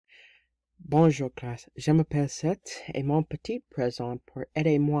Bonjour classe, je m'appelle Seth et mon petit présent pour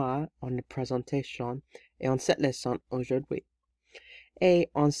aider moi en la présentation et en cette leçon aujourd'hui. Et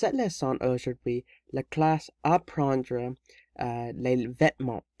en cette leçon aujourd'hui, la classe apprendra les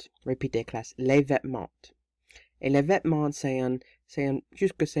vêtements. Répétez classe, les vêtements. Et les vêtements, c'est une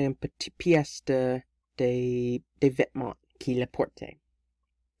petite pièce des vêtements qu'il a porté.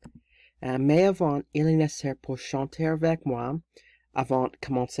 Mais avant, il est nécessaire pour chanter avec moi avant de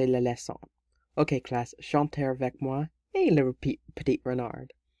commencer la leçon. Ok, classe, chantez avec moi et le petit renard.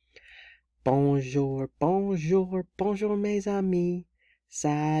 Bonjour, bonjour, bonjour mes amis.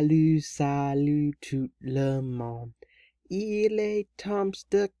 Salut, salut tout le monde. Il est temps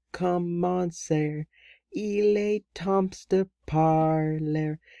de commencer. Il est temps de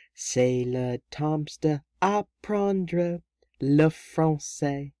parler. C'est le temps d'apprendre le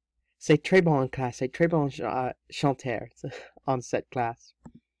français. C'est très bon en classe, c'est très bon chanteur en cette classe.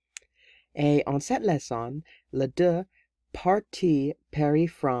 Et en cette leçon, les deux partis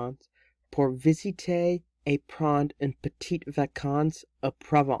Paris-France pour visiter et prendre une petite vacance à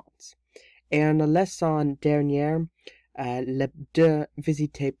Provence. Et en la leçon dernière, les deux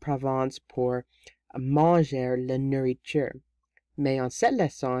visitaient Provence pour manger la nourriture. Mais en cette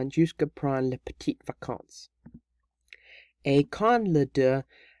leçon, jusqu'à prendre les petites vacances. Et quand les deux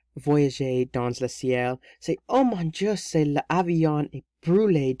voyageaient dans le ciel, c'est « Oh mon Dieu, c'est l'avion est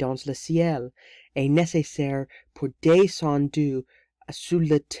brûlé dans le ciel » et nécessaire pour descendre sous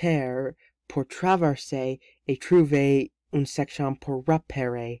la terre pour traverser et trouver une section pour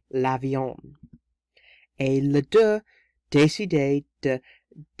réparer l'avion. Et les deux décidaient de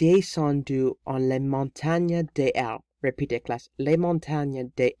descendre en les montagnes des Alpes. Répétez classe, les montagnes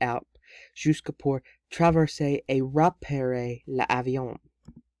des Alpes, jusqu'à pour traverser et réparer l'avion.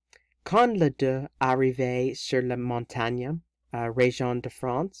 Quand les deux arrivaient sur la montagne, région de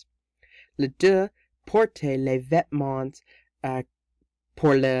France, les deux portaient les vêtements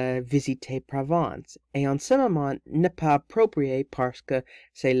pour la visiter Provence. Et en ce moment, n'est pas approprié parce que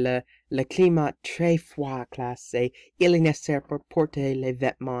c'est le climat très froid, classe, et il est nécessaire pour porter les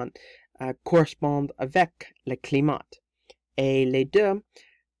vêtements correspondent avec le climat. Et les deux,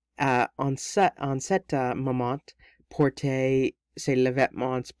 en cet moment, portaient les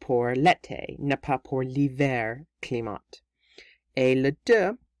vêtements pour l'été, n'est pas pour l'hiver climat. Et les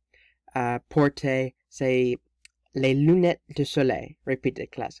deux portaient les lunettes de soleil. Répétez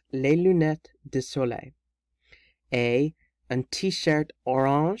classe, les lunettes de soleil. Et un t-shirt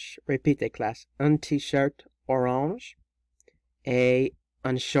orange. Répétez classe, un t-shirt orange. Et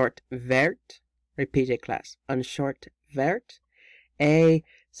un short vert. Répétez classe, un short vert. Et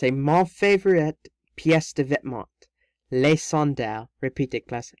c'est mon favorite pièce de vêtement. Les sandales. Répétez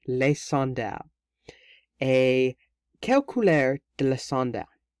classe, les sandales. Et quelle couleur de la sandale?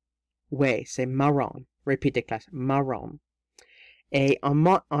 Oui, c'est marron. Répétez classe, marron. Et en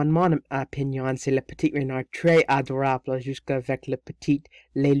mon opinion, c'est le petit renard très adorable jusqu'avec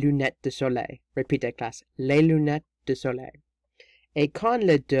les lunettes de soleil. Répétez classe, les lunettes de soleil. Et quand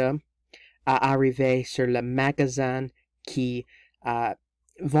les deux arrivaient sur le magasin qui a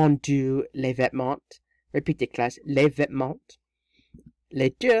vendu les vêtements, répétez classe, les vêtements,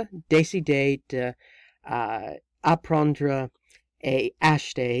 les deux décidaient de apprendre et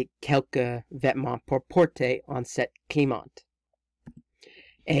acheter quelques vêtements pour porter en cette climat.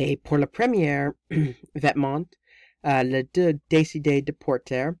 Et pour le premier vêtement, les deux décidaient de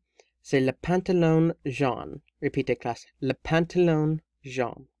porter, c'est le pantalon jaune. Répétez classe, le pantalon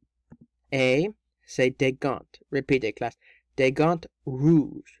jaune. Et c'est des gants. Répétez classe, des gants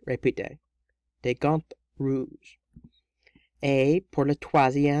rouges. Répétez, des gants rouges. Et pour le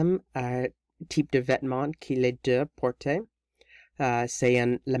troisième type de vêtement qu'il les deux portaient, c'est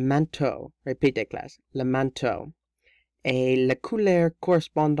le manteau. Répétez classe, le manteau. Et la couleur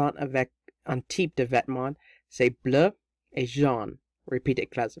correspondante avec un type de vêtement, c'est bleu et jaune. Répétez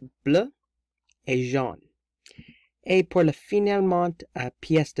classe, bleu et jaune. Et pour le finalement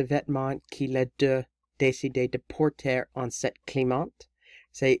pièce de vêtement qu'il a deux décidé de porter en cette climat,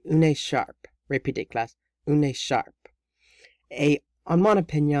 c'est une écharpe. Répétez classe, une écharpe. Et en mon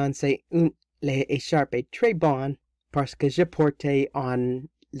opinion, l'écharpe est très bonne parce que je portais en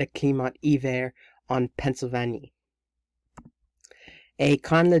le climat hiver en Pennsylvanie. Et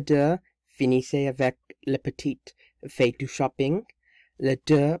quand les deux finissaient avec le petit fait du shopping, les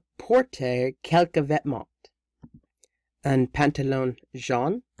deux portaient quelques vêtements. Un pantalon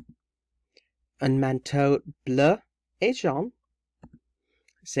jaune, un manteau bleu et jaune,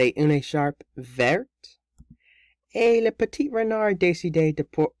 c'est une écharpe verte, et le petit renard décidé de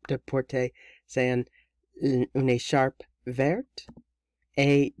porter, c'est une écharpe verte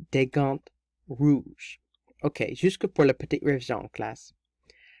et des gants rouges. Ok, jusque pour la petite révision, classe.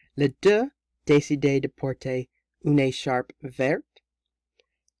 Les deux décidaient de porter une écharpe verte,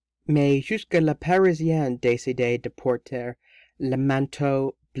 mais jusque la Parisienne décidait de porter le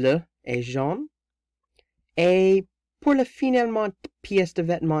manteau bleu et jaune. Et pour la finalement pièce de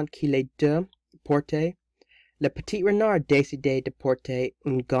vêtement que les deux portaient, le petit renard décidait de porter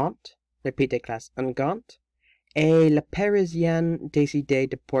une gante, répétez classe, une gante, et la Parisienne décidait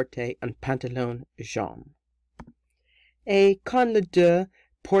de porter un pantalon jaune. Et quand les deux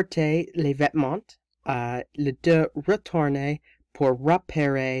portaient les vêtements, les deux retournaient pour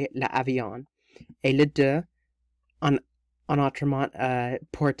repérer l'avion, et les deux, en autrement,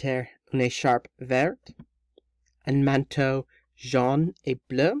 portèrent une écharpe verte, un manteau jaune et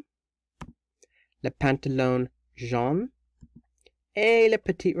bleu, le pantalon jaune, et le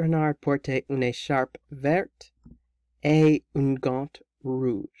petit renard portait une écharpe verte et une gante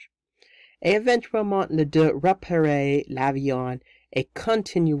rouge. Et éventuellement, les deux repéraient l'avion et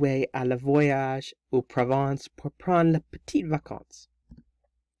continuaient à le voyage aux Provence pour prendre les petites vacances.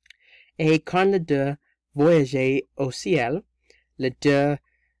 Et quand les deux voyageaient au ciel, les deux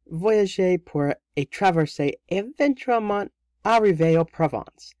voyageaient pour et traverser éventuellement arriver aux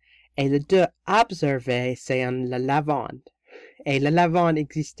Provence. Et les deux observaient la lavande. Et la lavande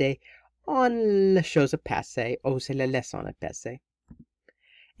existait en la chose passée ou c'est la leçon passée.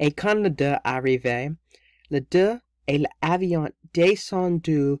 Et quand les deux arrivaient, les deux et l'avion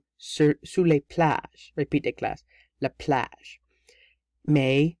descendu sous les plages. Répétez classe, la plage.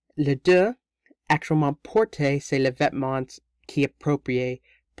 Mais les deux actuellement portaient les vêtements qui appropriés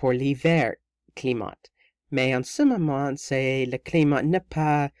pour l'hiver climat. Mais en ce moment, le climat n'est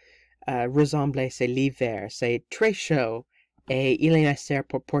pas ressemblé à l'hiver. C'est très chaud et il est nécessaire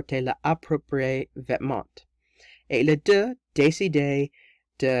pour porter l'approprié vêtement. Et les deux décidaient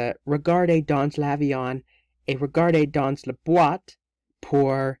de regarder dans l'avion et regarder dans la boîte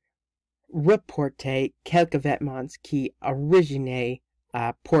pour reporter quelques vêtements qui originaient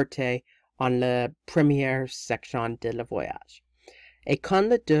portés en la première section de le voyage. Et quand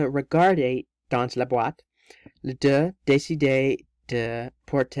les deux regardaient dans la boîte, les deux décidaient de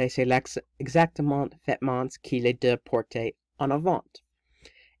porter exactement vêtements qui les deux portaient en avant.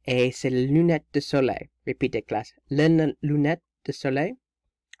 Et c'est les lunettes de soleil. Répétez classe. Les lunettes de soleil,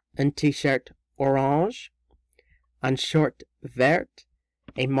 un t-shirt orange, un short vert,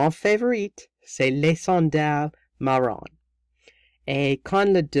 et mon favori, c'est les sandales marron. Et quand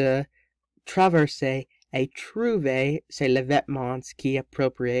les deux traversaient et trouvaient les vêtements qui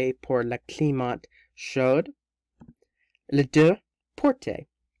appropriés pour le climat chaud, les deux portaient.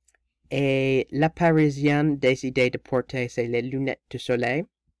 Et la Parisienne décidait de porter les lunettes de soleil,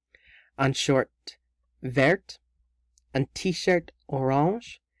 un short vert, un t-shirt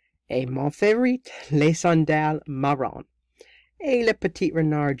orange, et mon favori, les sandales marron. Et le petit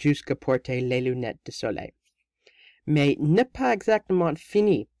renard jusqu'à porter les lunettes de soleil. Mais n'est pas exactement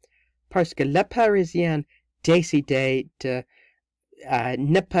fini, parce que la Parisienne décidait de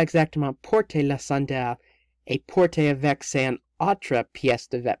ne pas exactement porter la sandale et porter avec une autre pièce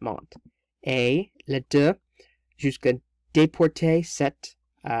de vêtement. Et les deux, jusqu'à déporter cette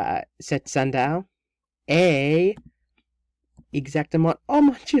sandale et exactement, oh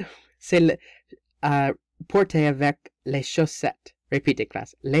mon Dieu, c'est porter avec les chaussettes. Répétez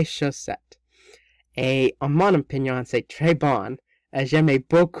classe, les chaussettes. Et en mon opinion, c'est très bon. J'aimais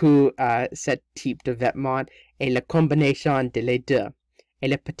beaucoup ce type de vêtements et la combinaison de les deux. Et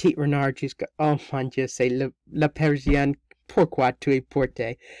le petit renard jusqu'à, oh mon Dieu, c'est le Parisien, pourquoi tu es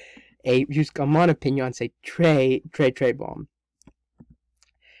porté. Et jusqu'à mon opinion, c'est très, très, très bon.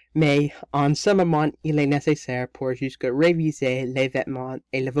 Mais en ce moment, il est nécessaire pour jusqu'à réviser les vêtements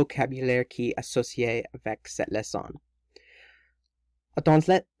et le vocabulaire qui est associé avec cette leçon.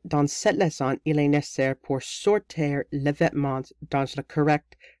 Dans cette leçon, il est nécessaire pour sortir les vêtements dans le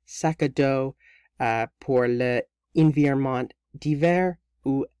correct sac à dos pour l'environnement d'hiver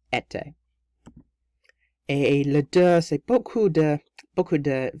ou été. Et le deux, c'est beaucoup de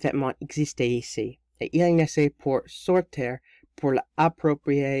vêtements existent ici. Et il est nécessaire pour sortir pour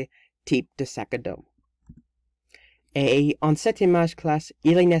l'approprié type de sac à dos. Et en cette image classe,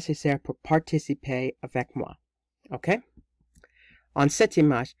 il est nécessaire pour participer avec moi. OK? En cette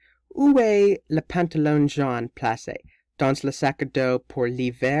image, où est le pantalon jaune placé? Dans le sac à dos pour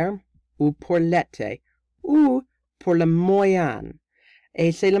l'hiver ou pour l'été ou pour le moyen?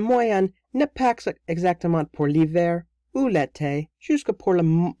 Et c'est le moyen n'est pas exactement pour l'hiver ou l'été, jusque pour le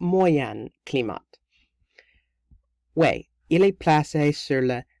moyen climat. Oui, il est placé sur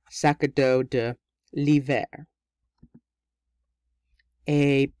le sac à dos de l'hiver.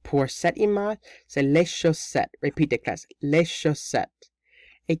 Et pour cette image, c'est les chaussettes. Répétez, classe. Les chaussettes.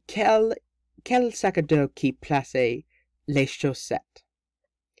 Et quel sac à dos qui place les chaussettes?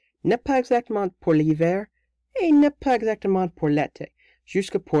 Ne pas exactement pour l'hiver et ne pas exactement pour l'été,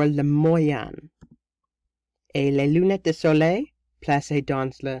 jusque pour le moyen. Et les lunettes de soleil placées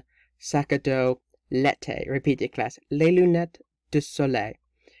dans le sac à dos l'été. Répétez, classe. Les lunettes de soleil.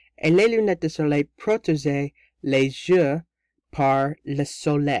 Et les lunettes de soleil protégeaient les yeux par le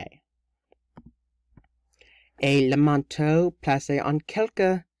soleil. Et le manteau placé en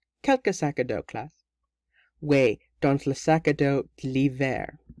quelques sacs à dos, classe. Oui, dans le sac à dos de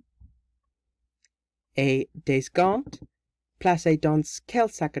l'hiver. Et des gants placés dans quel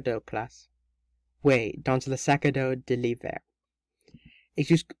sac à dos, classe? Oui, dans le sac à dos de l'hiver. Et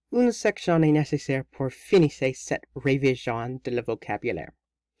jusqu'une section est nécessaire pour finir cette révision de le vocabulaire.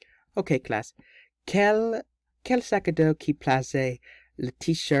 Ok, classe. Quel sac à dos qui plaçait le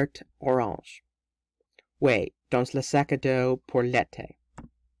t-shirt orange? Oui, dans le sac à dos pour l'été.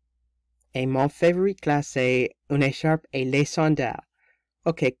 Et mon favori, classe, c'est une écharpe et les sandales.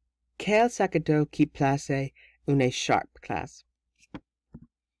 Ok, quel sac à dos qui plaçait une écharpe, classe?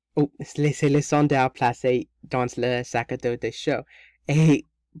 Oh, c'est les sandales placées dans le sac à dos des chevaux. Et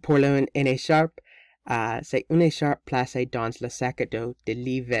pour une écharpe, c'est une écharpe placée dans le sac à dos de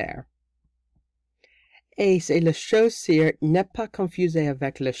l'hiver. Et c'est le chaussure, ne pas confuser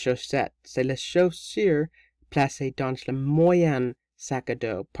avec le chaussette. C'est le chaussure placé dans le moyen sac à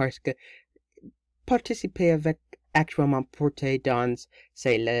dos parce que participer avec actuellement porté dans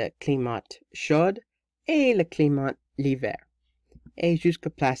c'est le climat chaud et le climat l'hiver. Et jusque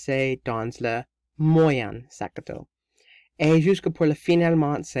placé dans le moyen sac à dos. Et jusque pour le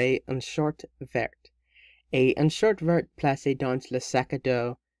finalement, c'est un short verte. Et un short verte placé dans le sac à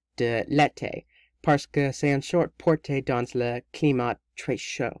dos de l'été, parce que c'est un short porté dans le climat très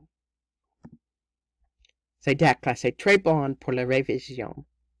chaud. C'est classe, c'est très bon pour la révision.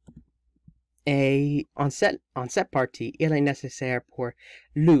 Et en cette partie, il est nécessaire pour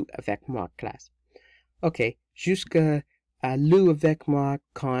lire avec moi, classe. Ok, jusque lire avec moi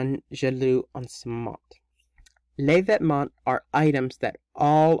quand je lis en ce moment. Les vêtements are items that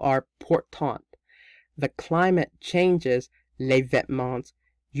all are portant. The climate changes les vêtements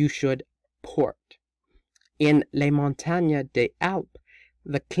you should port. In les montagnes des Alpes,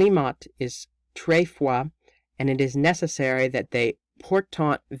 the climate is très froid, and it is necessary that they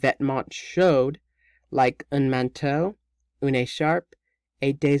portent vêtements chauds, like un manteau, une écharpe,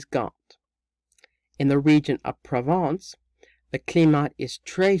 et des gants. In the region of Provence, the climate is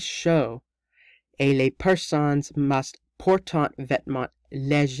très chaud, et les personnes must porter vêtements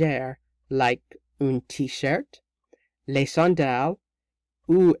légers, like un t-shirt, les sandales,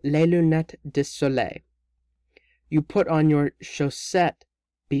 ou les lunettes de soleil. You put on your chaussette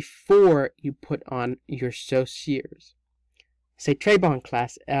before you put on your chaussures. C'est très bon,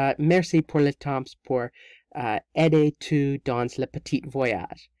 classe. Merci pour le temps pour aider tout dans le petit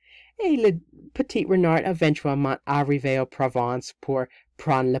voyage. Et le petit renard éventuellement arrivé au Provence pour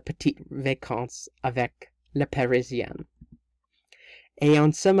prendre la petite vacances avec le Parisien. Et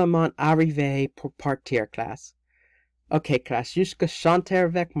en ce moment arrivé pour partir, classe. Ok, classe, jusque chanter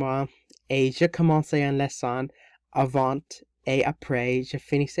avec moi et je commençais une leçon avant et après je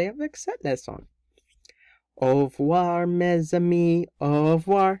finissais avec cette leçon. Au revoir, mes amis, au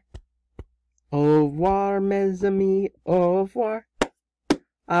revoir. Au revoir, mes amis, au revoir.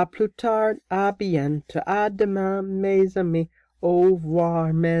 À plus tard, à bientôt, à demain, mes amis. Au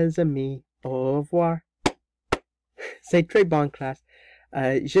revoir, mes amis, au revoir. C'est très bon, classe.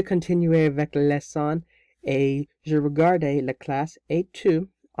 Je continuais avec la leçon et je regardais la classe et tout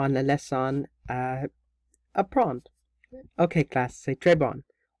en la leçon apprendre. Ok, classe, c'est très bon.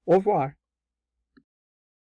 Au revoir.